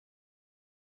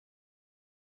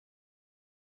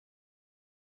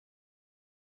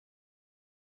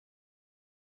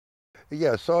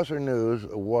Yeah, Saucer News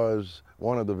was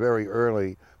one of the very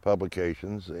early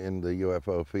publications in the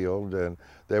UFO field, and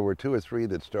there were two or three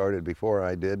that started before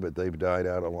I did, but they've died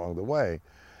out along the way.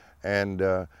 And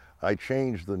I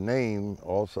changed the name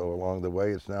also along the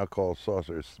way. It's now called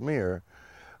Saucer Smear,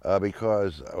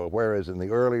 because whereas in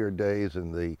the earlier days,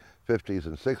 in the 50s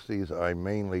and 60s, I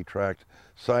mainly tracked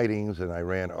sightings and I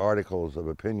ran articles of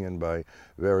opinion by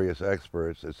various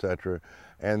experts, etc.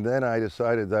 And then I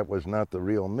decided that was not the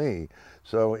real me.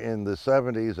 So in the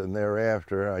 70s and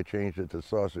thereafter, I changed it to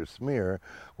Saucer Smear,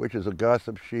 which is a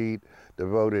gossip sheet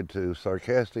devoted to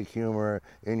sarcastic humor,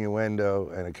 innuendo,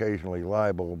 and occasionally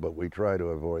libel, but we try to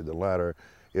avoid the latter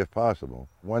if possible.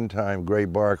 One time, Gray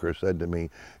Barker said to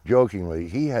me, jokingly,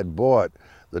 he had bought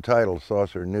the title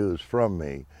Saucer News from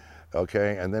me,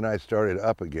 okay, and then I started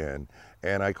up again,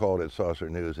 and I called it Saucer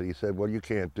News, and he said, well, you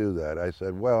can't do that. I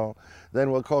said, well,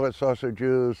 then we'll call it Saucer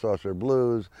Jews, Saucer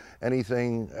Blues,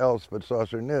 anything else but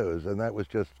Saucer News, and that was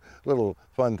just a little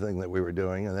fun thing that we were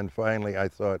doing, and then finally I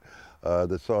thought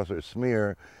the Saucer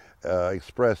Smear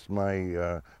expressed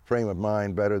my frame of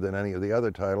mind better than any of the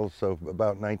other titles, so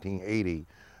about 1980,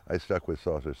 I stuck with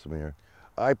Saucer Smear.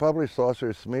 I publish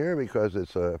Saucer Smear because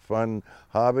it's a fun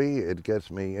hobby. It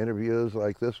gets me interviews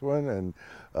like this one, and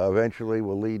eventually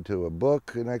will lead to a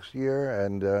book next year,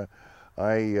 and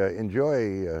I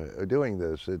enjoy doing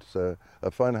this. It's a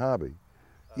fun hobby.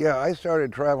 Yeah, I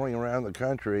started traveling around the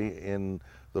country in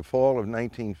the fall of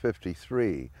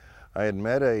 1953. I had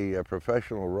met a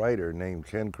professional writer named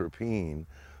Ken Krupine,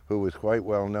 who was quite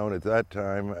well known at that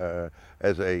time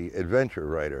as an adventure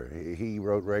writer. He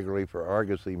wrote regularly for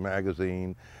Argosy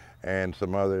magazine and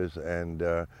some others, and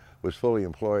was fully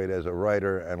employed as a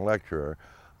writer and lecturer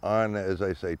on, as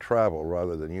I say, travel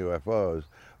rather than UFOs.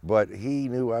 But he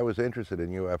knew I was interested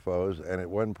in UFOs, and at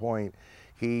one point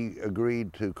he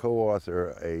agreed to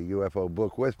co-author a UFO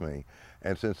book with me.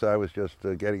 And since I was just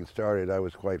getting started, I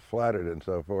was quite flattered and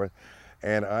so forth.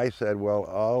 And I said, well,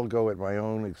 I'll go at my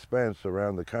own expense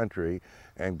around the country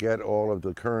and get all of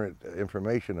the current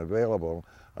information available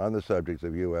on the subject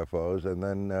of UFOs, and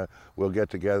then we'll get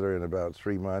together in about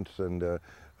 3 months and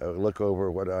look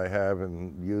over what I have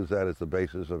and use that as the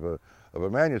basis of a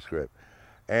manuscript.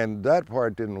 And that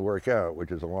part didn't work out,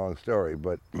 which is a long story,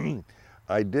 but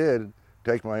I did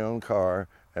take my own car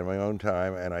and my own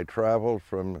time, and I traveled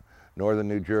from northern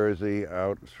New Jersey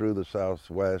out through the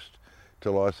Southwest to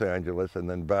Los Angeles, and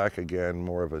then back again,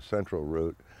 more of a central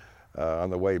route. On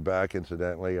the way back,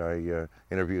 incidentally, I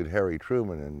interviewed Harry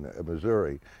Truman in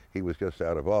Missouri. He was just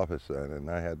out of office then, and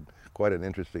I had quite an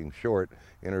interesting short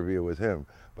interview with him.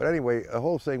 But anyway, the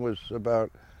whole thing was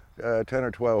about 10 or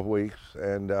 12 weeks,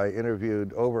 and I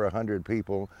interviewed over 100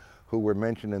 people who were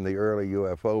mentioned in the early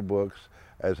UFO books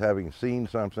as having seen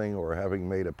something or having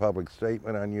made a public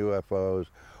statement on UFOs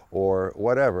or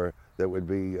whatever that would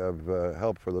be of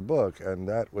help for the book, and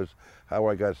that was how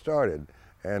I got started.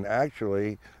 And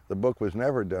actually, the book was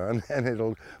never done, and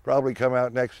it'll probably come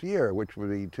out next year, which would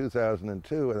be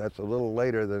 2002, and that's a little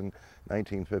later than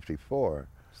 1954.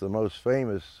 So the most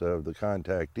famous of the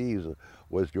contactees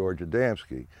was George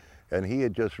Adamski, and he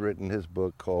had just written his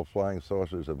book called Flying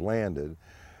Saucers Have Landed,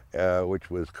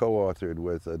 which was co-authored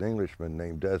with an Englishman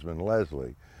named Desmond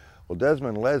Leslie. Well,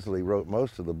 Desmond Leslie wrote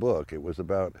most of the book. It was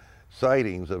about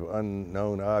sightings of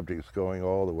unknown objects going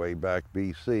all the way back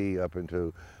BC up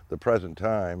into the present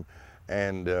time,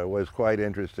 and was quite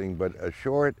interesting, but a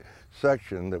short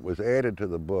section that was added to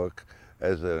the book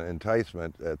as an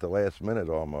enticement at the last minute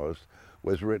almost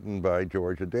was written by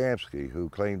George Adamski, who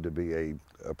claimed to be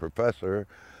a professor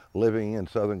living in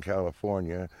Southern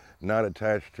California, not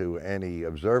attached to any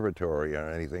observatory or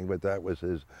anything, but that was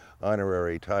his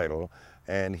honorary title.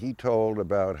 And he told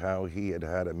about how he had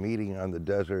had a meeting on the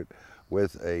desert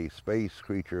with a space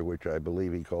creature, which I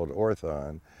believe he called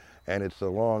Orthon. And it's a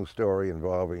long story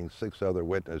involving 6 other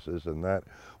witnesses, and that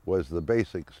was the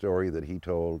basic story that he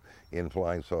told in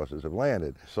Flying Saucers Have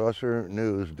Landed. Saucer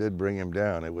News did bring him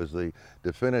down. It was the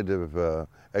definitive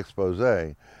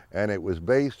expose, and it was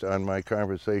based on my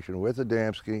conversation with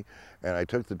Adamski, and I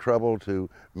took the trouble to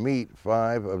meet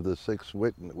 5 of the 6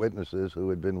 witnesses who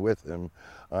had been with him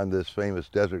on this famous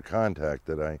desert contact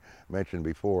that I mentioned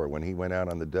before, when he went out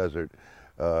on the desert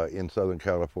in Southern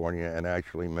California and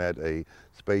actually met a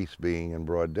space being in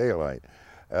broad daylight.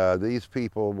 These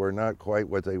people were not quite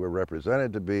what they were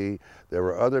represented to be. There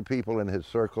were other people in his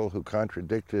circle who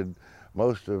contradicted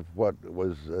most of what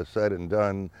was said and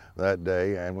done that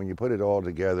day, and when you put it all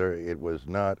together, it was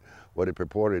not what it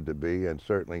purported to be, and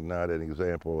certainly not an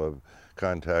example of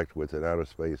contact with an outer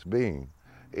space being.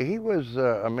 He was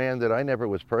a man that I never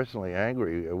was personally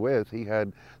angry with. He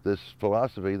had this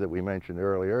philosophy that we mentioned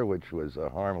earlier, which was a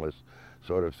harmless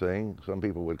sort of thing. Some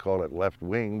people would call it left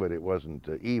wing, but it wasn't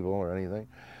evil or anything.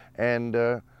 And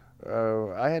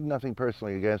I had nothing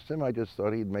personally against him. I just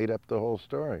thought he'd made up the whole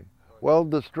story. Well,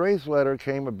 the Straith letter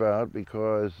came about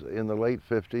because in the late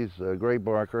 50s, Gray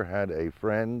Barker had a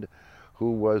friend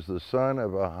who was the son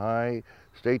of a high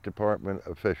State Department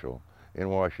official in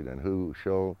Washington, who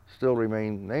shall still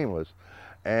remain nameless,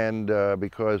 and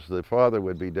because the father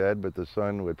would be dead, but the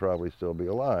son would probably still be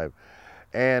alive.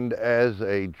 And as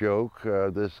a joke,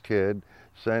 this kid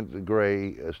sent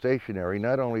Gray stationery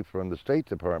not only from the State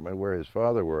Department where his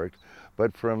father worked,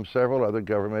 but from several other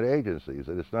government agencies.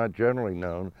 And it's not generally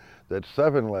known that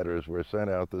 7 letters were sent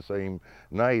out the same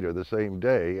night or the same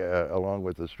day, along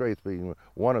with the Straith being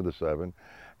one of the 7.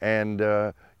 And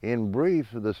in brief,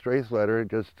 the Straith letter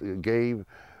just gave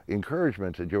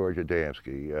encouragement to George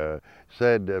Adamski,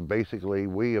 said basically,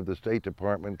 we of the State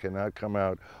Department cannot come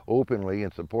out openly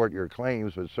and support your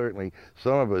claims, but certainly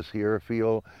some of us here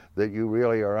feel that you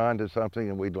really are onto something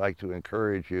and we'd like to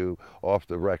encourage you off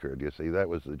the record. You see, that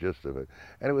was the gist of it.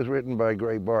 And it was written by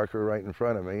Gray Barker right in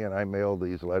front of me, and I mailed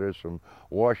these letters from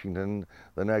Washington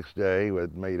the next day,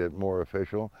 which made it more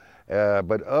official.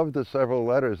 But of the several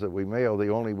letters that we mailed, the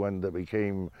only one that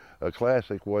became a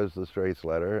classic was the Straith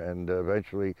letter, and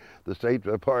eventually the State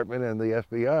Department and the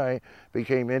FBI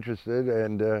became interested,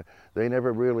 and they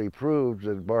never really proved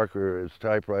that Barker's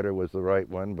typewriter was the right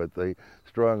one, but they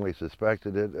strongly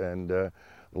suspected it, and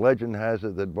legend has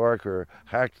it that Barker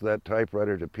hacked that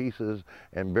typewriter to pieces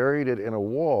and buried it in a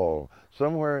wall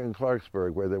somewhere in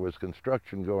Clarksburg where there was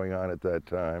construction going on at that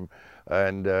time,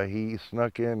 and he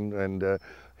snuck in and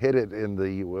hid it in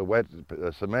the wet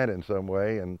cement in some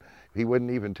way, and he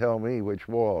wouldn't even tell me which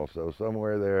wall. So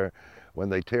somewhere there, when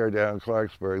they tear down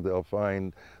Clarksburg, they'll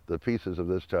find the pieces of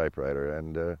this typewriter,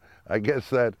 and I guess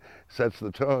that sets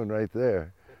the tone right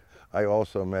there. I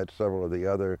also met several of the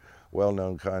other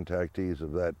well-known contactees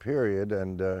of that period,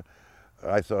 and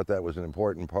I thought that was an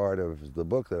important part of the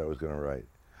book that I was going to write.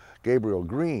 Gabriel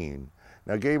Green.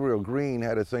 Now, Gabriel Green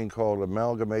had a thing called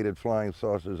Amalgamated Flying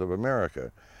Saucers of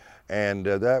America, and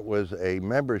that was a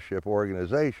membership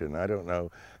organization. I don't know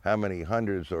how many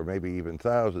hundreds or maybe even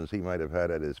thousands he might have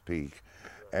had at his peak.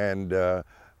 And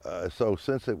so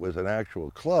since it was an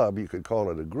actual club, you could call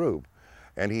it a group.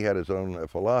 And he had his own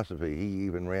philosophy. He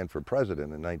even ran for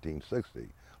president in 1960.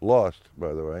 Lost,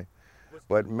 by the way.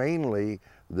 But mainly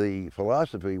the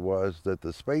philosophy was that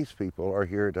the space people are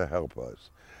here to help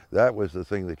us. That was the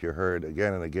thing that you heard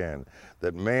again and again,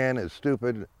 that man is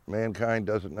stupid, mankind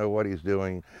doesn't know what he's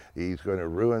doing, he's going to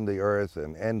ruin the earth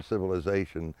and end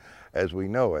civilization as we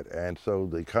know it. And so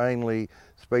the kindly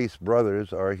space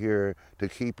brothers are here to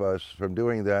keep us from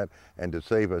doing that and to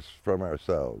save us from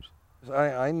ourselves.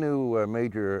 I knew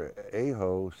Major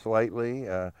Aho slightly.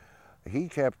 He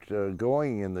kept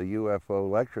going in the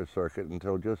UFO lecture circuit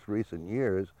until just recent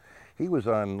years. He was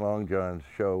on Long John's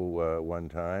show one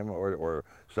time, or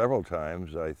several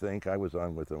times, I think. I was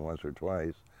on with him once or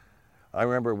twice. I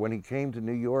remember when he came to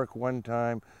New York one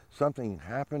time, something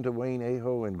happened to Wayne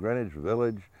Aho in Greenwich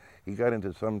Village. He got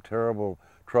into some terrible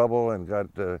trouble and got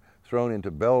thrown into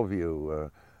Bellevue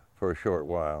for a short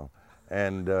while.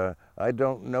 And I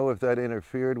don't know if that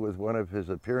interfered with one of his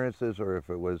appearances or if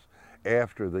it was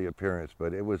after the appearance,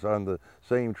 but it was on the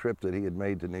same trip that he had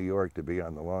made to New York to be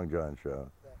on the Long John show.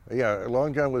 Yeah,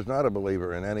 Long John was not a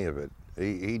believer in any of it.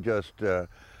 He just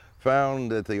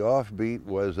found that the offbeat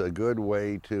was a good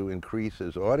way to increase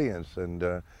his audience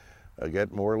and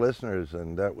get more listeners,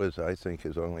 and that was, I think,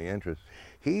 his only interest.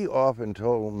 He often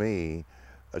told me,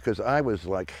 because I was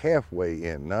like halfway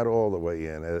in, not all the way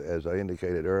in, as I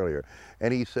indicated earlier,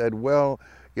 and he said, well,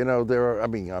 you know, there are, I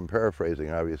mean, I'm paraphrasing,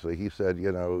 obviously. He said,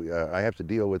 you know, I have to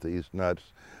deal with these nuts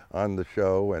on the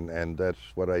show, and that's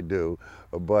what I do.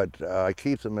 But I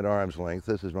keep them at arm's length.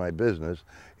 This is my business.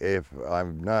 If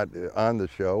I'm not on the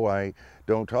show, I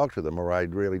don't talk to them, or I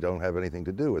really don't have anything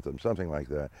to do with them, something like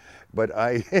that. But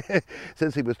I,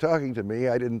 since he was talking to me,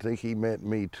 I didn't think he meant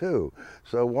me too.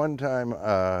 So one time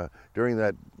during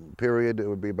that period, it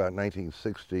would be about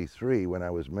 1963 when I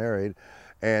was married,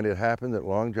 and it happened that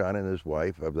Long John and his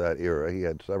wife of that era, he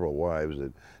had several wives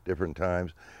at different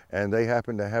times, and they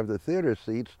happened to have the theater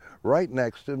seats right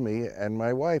next to me and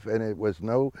my wife, and it was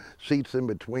no seats in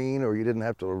between, or you didn't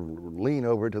have to lean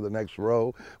over to the next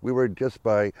row. We were just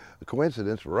by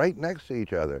coincidence right next to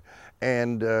each other.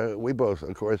 And we both,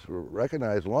 of course,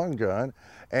 recognized Long John,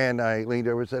 and I leaned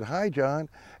over and said, "Hi, John,"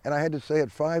 and I had to say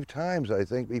it 5 times, I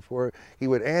think, before he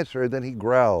would answer, and then he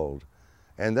growled.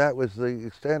 And that was the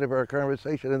extent of our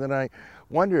conversation. And then I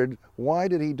wondered, why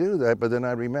did he do that? But then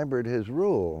I remembered his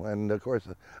rule. And of course,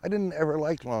 I didn't ever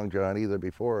like Long John either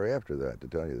before or after that, to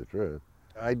tell you the truth.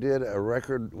 I did a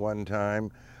record one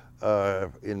time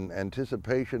in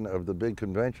anticipation of the big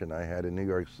convention I had in New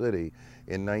York City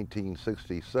in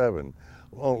 1967.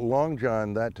 Well, Long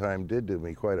John that time did do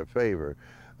me quite a favor.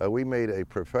 We made a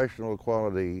professional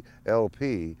quality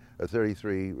LP, a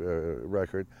 33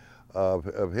 record,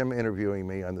 of him interviewing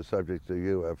me on the subject of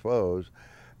UFOs.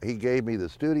 He gave me the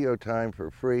studio time for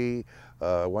free.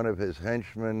 One of his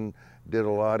henchmen did a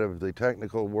lot of the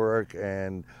technical work,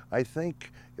 and I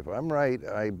think, if I'm right,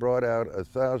 I brought out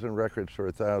 1,000 records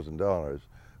for $1,000,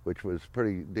 which was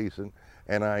pretty decent.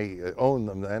 And I owned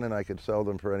them then, and I could sell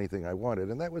them for anything I wanted,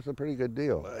 and that was a pretty good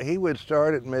deal. He would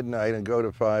start at midnight and go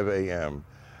to 5 a.m.,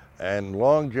 and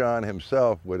Long John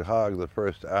himself would hog the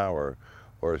first hour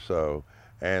or so,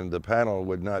 and the panel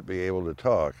would not be able to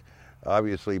talk.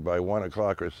 Obviously, by 1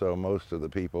 o'clock or so, most of the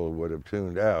people would have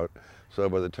tuned out, so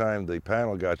by the time the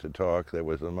panel got to talk, there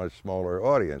was a much smaller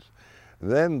audience.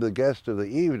 Then the guest of the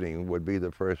evening would be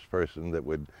the first person that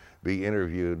would be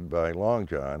interviewed by Long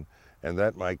John, and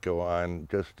that might go on,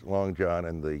 just Long John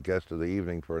and the guest of the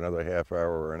evening, for another half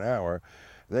hour or an hour.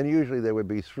 Then usually there would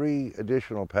be 3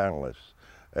 additional panelists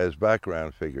as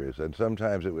background figures, and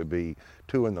sometimes it would be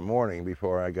 2 in the morning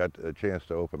before I got a chance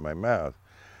to open my mouth.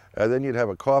 Then you'd have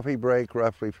a coffee break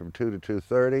roughly from 2 to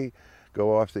 2:30,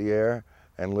 go off the air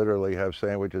and literally have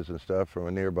sandwiches and stuff from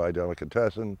a nearby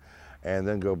delicatessen, and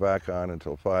then go back on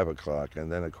until 5 o'clock.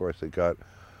 And then of course it got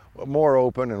more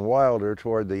open and wilder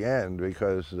toward the end,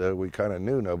 because we kind of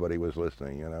knew nobody was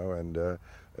listening, you know, and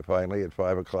finally at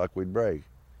 5 o'clock we'd break.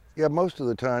 Yeah, most of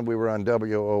the time we were on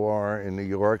WOR in New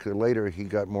York. Later he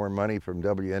got more money from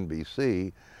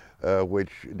WNBC,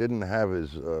 which didn't have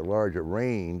as large a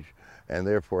range and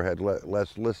therefore had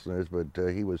less listeners, but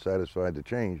he was satisfied to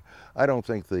change. I don't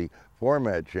think the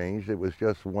format changed. It was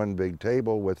just one big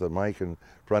table with a mic in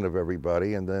front of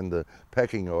everybody, and then the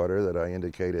pecking order that I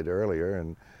indicated earlier,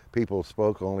 and people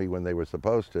spoke only when they were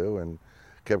supposed to and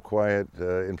kept quiet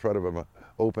in front of an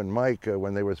open mic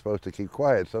when they were supposed to keep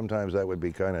quiet. Sometimes that would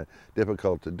be kind of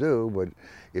difficult to do, but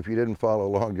if you didn't follow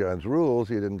Long John's rules,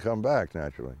 you didn't come back,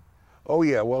 naturally. Oh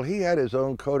yeah, well, he had his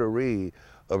own coterie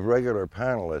of regular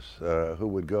panelists who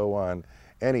would go on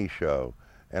any show,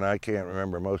 and I can't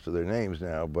remember most of their names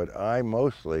now, but I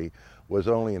mostly was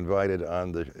only invited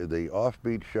on the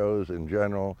offbeat shows in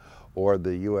general, or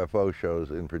the UFO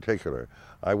shows in particular.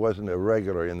 I wasn't a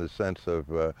regular in the sense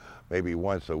of maybe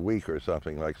once a week or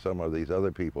something like some of these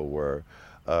other people were.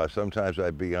 Sometimes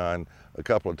I'd be on a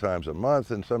couple of times a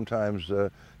month, and sometimes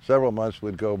several months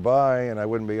would go by and I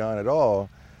wouldn't be on at all.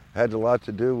 Had a lot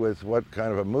to do with what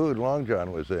kind of a mood Long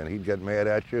John was in. He'd get mad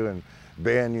at you and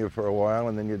ban you for a while,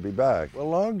 and then you'd be back. Well,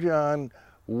 Long John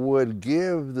would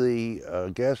give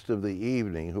the guest of the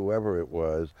evening, whoever it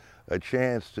was, a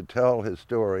chance to tell his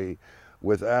story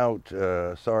without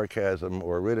sarcasm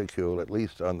or ridicule, at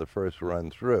least on the first run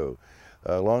through.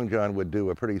 Long John would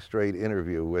do a pretty straight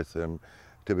interview with him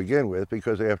to begin with,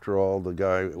 because after all, the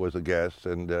guy was a guest,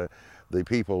 and the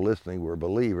people listening were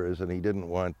believers, and he didn't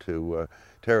want to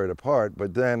tear it apart.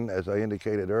 But then, as I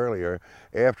indicated earlier,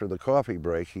 after the coffee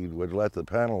break, he would let the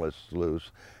panelists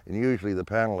loose, and usually the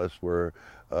panelists were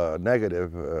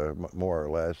negative, more or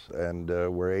less, and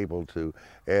were able to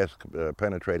ask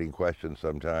penetrating questions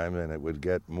sometime, and it would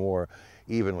get more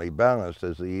evenly balanced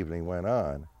as the evening went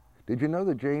on. Did you know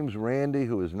that James Randi,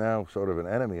 who is now sort of an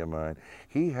enemy of mine,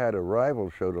 he had a rival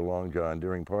show to Long John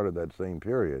during part of that same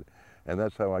period, and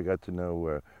that's how I got to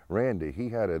know Randi. He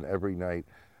had an every night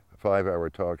 5-hour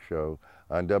talk show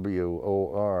on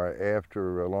WOR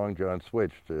after Long John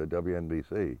switched to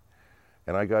WNBC.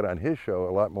 And I got on his show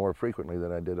a lot more frequently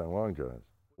than I did on Long John's.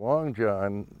 Long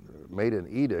John made an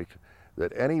edict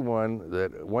that anyone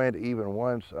that went even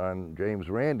once on James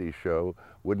Randi's show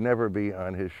would never be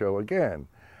on his show again.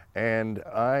 And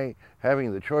I,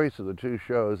 having the choice of the 2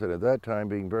 shows, and at that time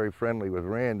being very friendly with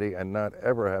Randi and not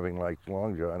ever having liked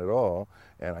Long John at all,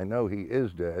 and I know he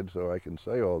is dead, so I can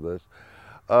say all this,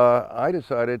 I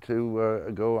decided to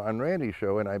go on Randi's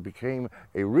show, and I became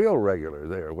a real regular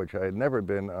there, which I had never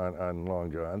been on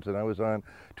Long John's, and I was on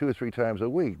 2 or 3 times a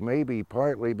week, maybe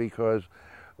partly because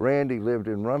Randi lived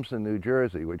in Rumson, New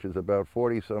Jersey, which is about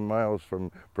 40-some miles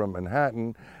from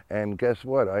Manhattan, and guess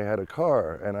what? I had a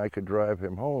car, and I could drive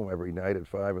him home every night at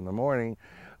 5 in the morning,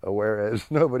 whereas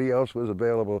nobody else was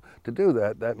available to do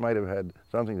that. That might have had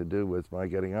something to do with my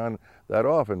getting on that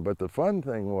often, but the fun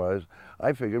thing was,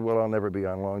 I figured, well, I'll never be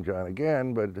on Long John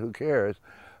again, but who cares?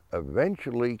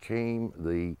 Eventually came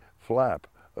the flap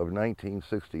of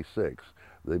 1966,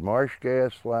 the marsh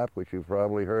gas flap, which you've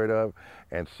probably heard of,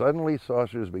 and suddenly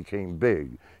saucers became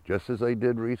big, just as they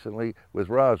did recently with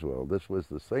Roswell. This was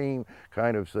the same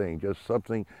kind of thing, just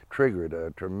something triggered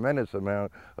a tremendous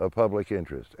amount of public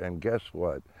interest. And guess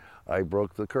what? I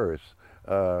broke the curse.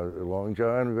 Long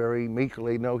John very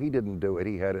meekly, no, he didn't do it.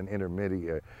 He had an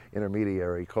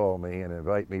intermediary call me and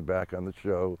invite me back on the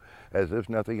show as if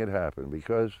nothing had happened,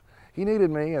 because he needed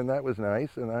me, and that was nice,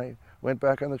 and I went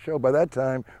back on the show. By that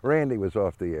time, Randy was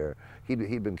off the air.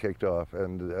 He'd been kicked off,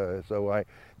 and so I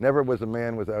never was a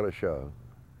man without a show.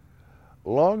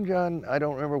 Long John, I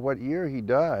don't remember what year he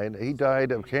died. He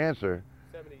died of cancer.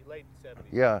 Late 70s.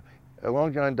 Yeah,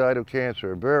 Long John died of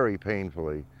cancer very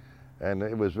painfully. And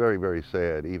it was very, very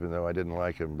sad, even though I didn't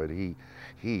like him. But he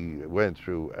went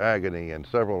through agony and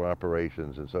several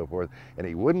operations and so forth. And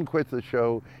he wouldn't quit the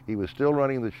show. He was still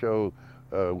running the show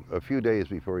a few days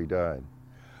before he died.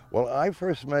 Well, I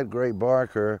first met Gray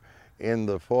Barker in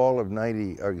the fall of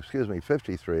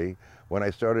 53, when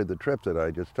I started the trip that I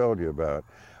just told you about.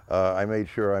 I made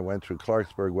sure I went through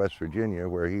Clarksburg, West Virginia,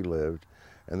 where he lived,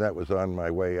 and that was on my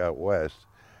way out west.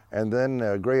 And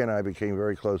then Gray and I became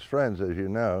very close friends, as you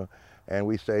know, and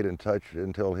we stayed in touch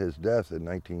until his death in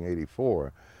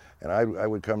 1984. And I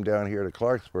would come down here to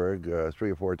Clarksburg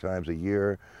 3 or 4 times a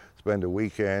year, spend a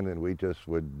weekend, and we just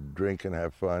would drink and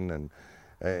have fun and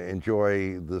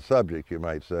enjoy the subject, you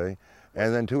might say.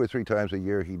 And then 2 or 3 times a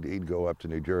year, he'd go up to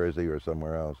New Jersey or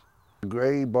somewhere else.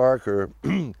 Gray Barker,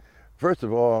 first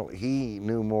of all, he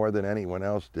knew more than anyone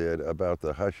else did about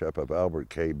the hush-up of Albert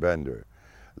K. Bender.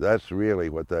 That's really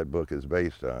what that book is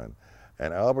based on.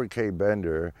 And Albert K.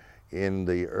 Bender, in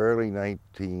the early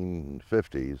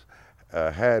 1950s,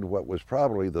 had what was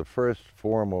probably the first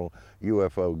formal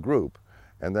UFO group,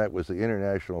 and that was the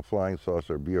International Flying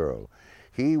Saucer Bureau.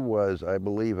 He was, I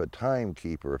believe, a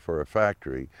timekeeper for a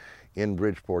factory in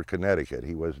Bridgeport, Connecticut.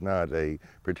 He was not a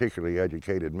particularly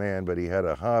educated man, but he had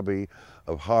a hobby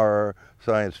of horror,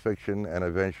 science fiction, and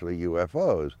eventually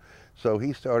UFOs. So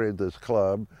he started this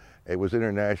club. It was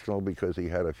international because he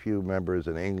had a few members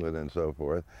in England and so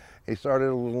forth. He started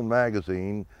a little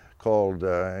magazine called,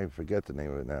 I forget the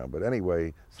name of it now, but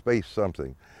anyway, Space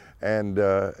something. And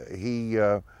he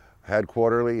had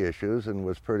quarterly issues and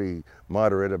was pretty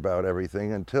moderate about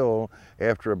everything until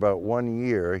after about 1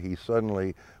 year, he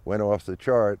suddenly went off the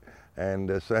chart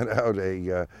and sent out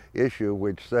a issue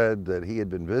which said that he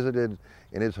had been visited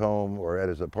in his home, or at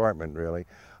his apartment really,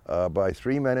 by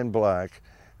 3 men in black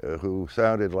who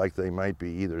sounded like they might be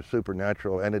either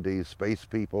supernatural entities, space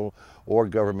people, or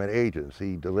government agents.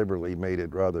 He deliberately made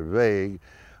it rather vague.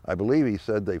 I believe he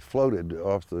said they floated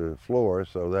off the floor,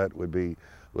 so that would be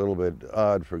a little bit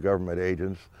odd for government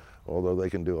agents, although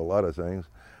they can do a lot of things.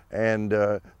 And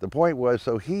the point was,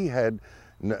 so he had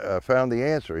found the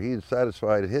answer. He had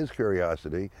satisfied his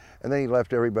curiosity, and then he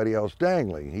left everybody else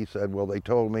dangling. He said, well, they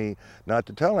told me not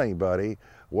to tell anybody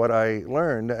what I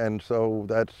learned, and so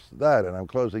that's that, and I'm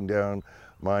closing down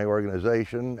my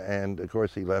organization. And of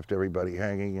course he left everybody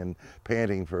hanging and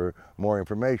panting for more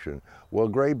information. Well,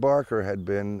 Gray Barker had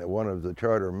been one of the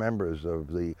charter members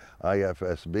of the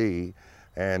IFSB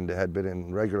and had been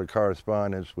in regular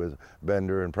correspondence with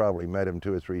Bender and probably met him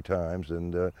 2 or 3 times,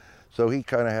 and so he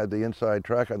kind of had the inside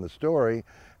track on the story.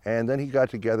 And then he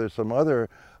got together some other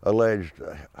alleged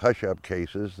hush-up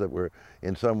cases that were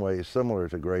in some ways similar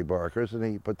to Gray Barker's, and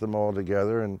he put them all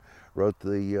together and wrote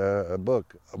the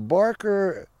book.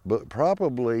 Barker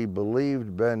probably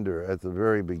believed Bender at the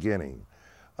very beginning.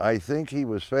 I think he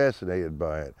was fascinated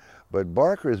by it, but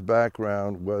Barker's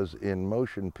background was in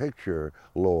motion picture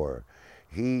lore.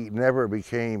 He never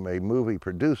became a movie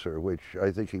producer, which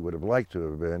I think he would have liked to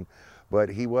have been, but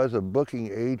he was a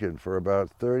booking agent for about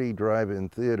 30 drive-in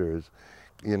theaters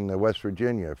in West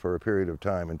Virginia for a period of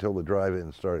time until the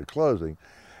drive-ins started closing.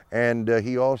 And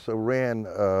he also ran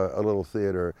a little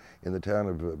theater in the town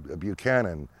of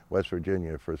Buchanan, West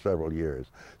Virginia, for several years.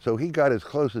 So he got as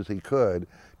close as he could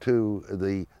to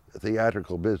the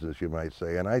theatrical business, you might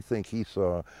say, and I think he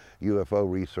saw UFO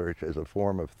research as a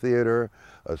form of theater,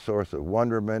 a source of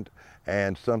wonderment,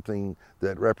 and something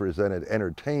that represented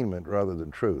entertainment rather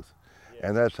than truth.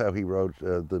 And that's how he wrote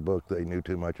the book, They Knew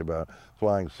Too Much About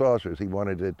Flying Saucers. He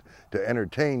wanted it to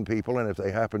entertain people, and if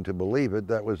they happened to believe it,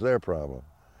 that was their problem.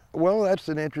 Well, that's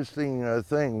an interesting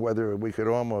thing, whether we could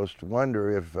almost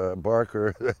wonder if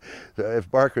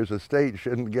Barker's estate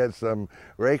shouldn't get some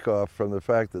rake-off from the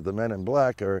fact that the Men in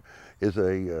Black is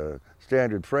a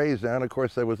standard phrase now. And of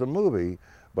course, there was a movie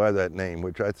by that name,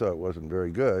 which I thought wasn't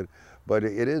very good, but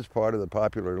it is part of the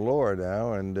popular lore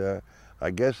now, and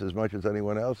I guess as much as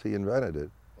anyone else, he invented it.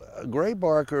 Gray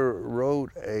Barker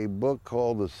wrote a book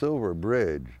called The Silver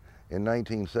Bridge in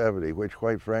 1970, which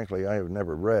quite frankly I have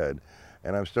never read.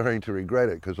 And I'm starting to regret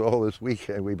it because all this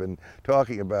weekend we've been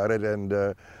talking about it, and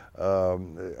a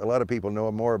lot of people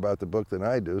know more about the book than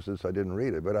I do since I didn't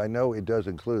read it. But I know it does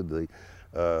include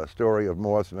the story of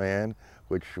Mothman,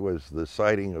 which was the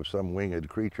sighting of some winged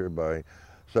creature by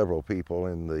several people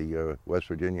in the West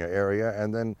Virginia area.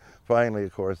 And then finally,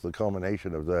 of course, the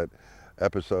culmination of that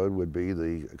episode would be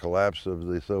the collapse of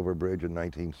the Silver Bridge in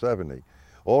 1970.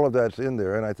 All of that's in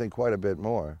there, and I think quite a bit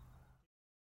more.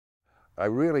 I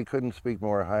really couldn't speak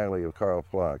more highly of Karl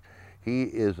Pflock. He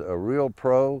is a real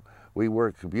pro. We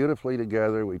work beautifully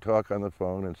together. We talk on the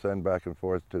phone and send back and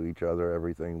forth to each other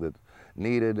everything that's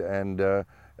needed, and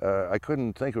I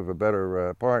couldn't think of a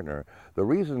better partner. The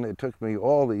reason it took me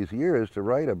all these years to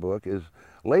write a book is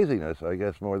laziness, I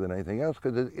guess, more than anything else,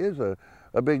 because it is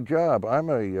a big job. I'm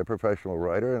a professional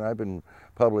writer, and I've been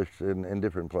published in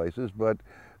different places, but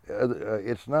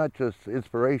it's not just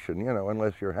inspiration, you know,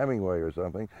 unless you're Hemingway or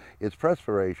something. It's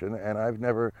perspiration, and I've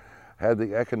never had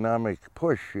the economic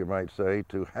push, you might say,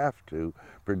 to have to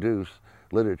produce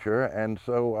literature, and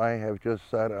so I have just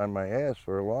sat on my ass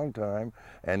for a long time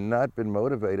and not been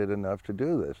motivated enough to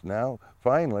do this. Now,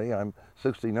 finally, I'm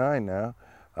 69 now,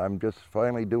 I'm just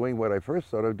finally doing what I first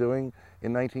thought of doing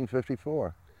in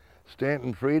 1954.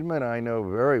 Stanton Friedman I know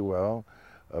very well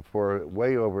for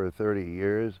way over 30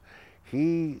 years.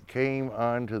 He came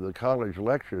onto the college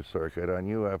lecture circuit on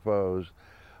UFOs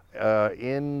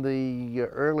in the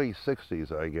early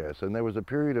 60s, I guess, and there was a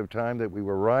period of time that we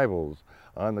were rivals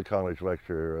on the college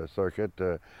lecture circuit.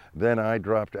 Then I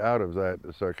dropped out of that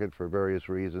circuit for various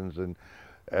reasons, and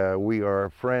we are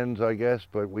friends, I guess,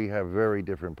 but we have very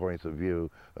different points of view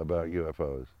about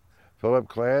UFOs. Philip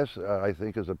Klass, I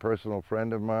think, is a personal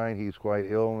friend of mine. He's quite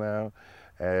ill now.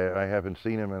 I haven't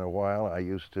seen him in a while. I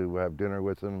used to have dinner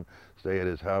with him, stay at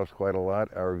his house quite a lot.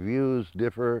 Our views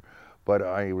differ, but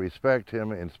I respect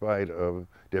him in spite of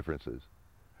differences.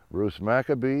 Bruce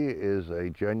Maccabee is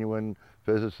a genuine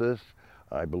physicist,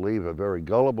 I believe a very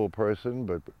gullible person,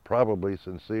 but probably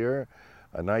sincere,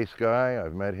 a nice guy.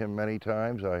 I've met him many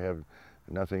times. I have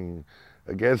nothing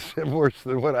against him worse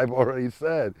than what I've already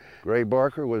said. Gray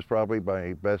Barker was probably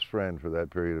my best friend for that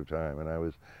period of time, and I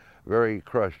was very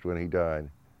crushed when he died,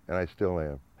 and I still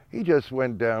am. He just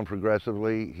went down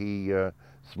progressively. He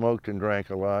smoked and drank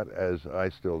a lot, as I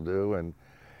still do, and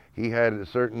he had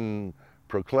certain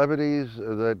proclivities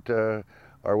that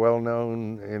are well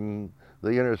known in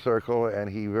the inner circle,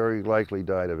 and he very likely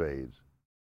died of AIDS.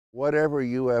 Whatever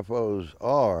UFOs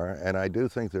are, and I do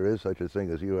think there is such a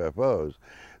thing as UFOs,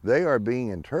 they are being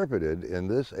interpreted in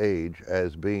this age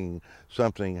as being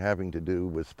something having to do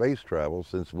with space travel,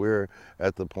 since we're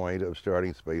at the point of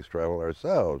starting space travel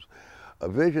ourselves.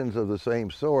 Visions of the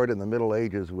same sort in the Middle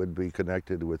Ages would be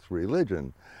connected with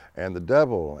religion and the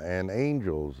devil and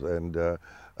angels and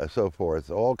so forth.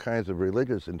 All kinds of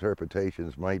religious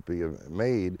interpretations might be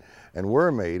made and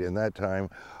were made in that time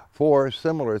for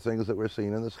similar things that were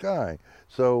seen in the sky.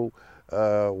 So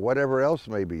whatever else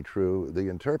may be true, the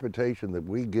interpretation that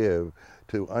we give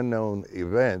to unknown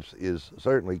events is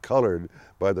certainly colored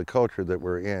by the culture that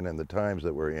we're in and the times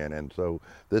that we're in. And so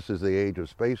this is the age of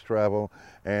space travel,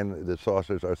 and the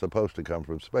saucers are supposed to come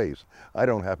from space. I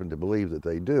don't happen to believe that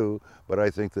they do, but I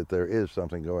think that there is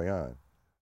something going on.